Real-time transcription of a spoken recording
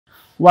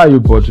Why are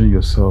you bothering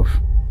yourself?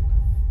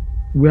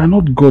 We are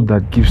not God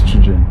that gives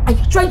children. Are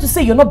you trying to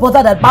say you're not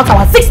bothered about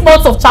our 6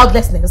 months of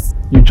childlessness?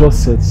 You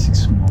just said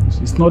 6 months.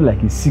 It's not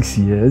like it's 6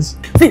 years.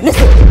 See,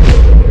 listen.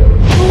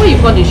 Why you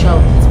got the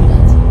shout?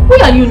 Who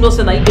are you not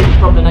saying that you get the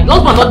problem? And your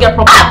husband not get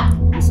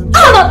problem? Listen,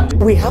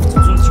 we have to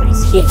do it right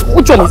here.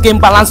 Which one is game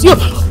balance? You.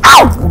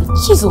 Ow!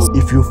 Jesus.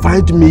 If you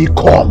find me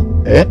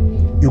come,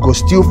 you go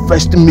still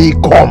first me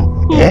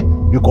come,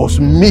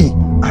 because me,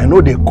 I know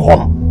they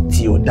come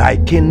till thy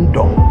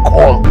kingdom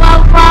come.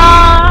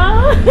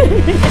 Papa!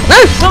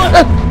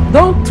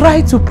 Don't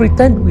try to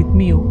pretend with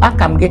me,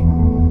 Akamge.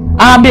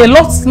 I'm a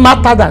lot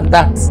smarter than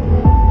that.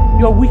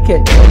 You're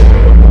wicked.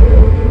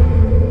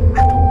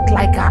 I don't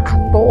like her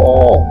at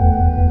all.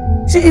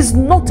 She is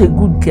not a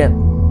good girl.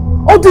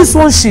 All this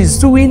one she's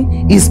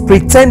doing is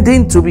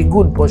pretending to be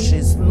good, but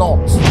she's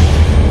not.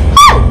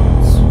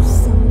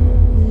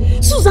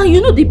 Susan,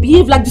 you know they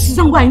behave like the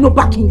Susan who I know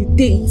back in the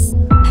days.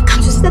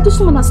 Can't you see that this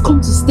woman has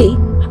come to stay?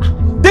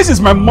 This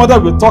is my mother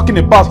we're talking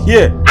about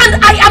here.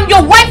 And I am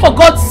your wife, for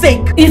God's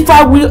sake. If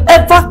I will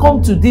ever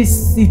come to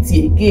this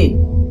city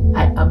again,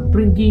 I am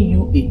bringing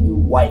you a new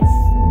wife.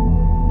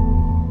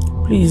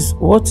 Please,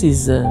 what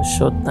is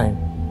short time?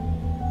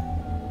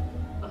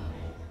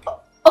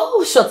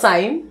 Oh, short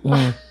time?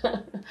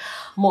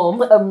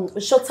 Mom,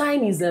 short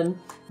time is the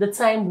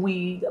time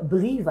we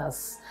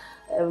believers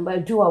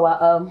do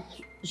our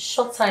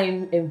short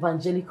time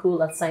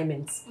evangelical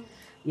assignments.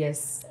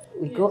 Yes,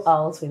 we go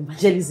out for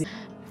evangelism.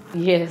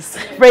 Yes,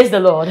 praise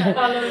the Lord.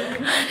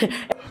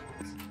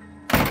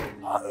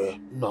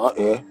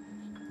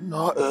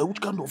 Which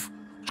kind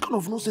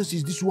of nonsense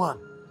is this one?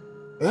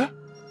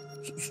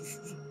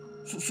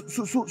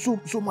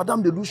 So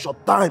madam, they do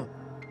short time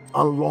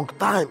and long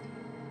time.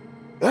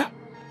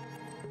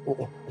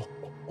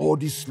 All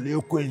these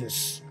slave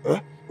queens,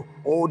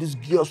 all these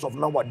girls of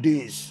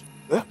nowadays,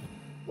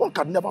 one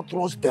can never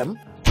trust them.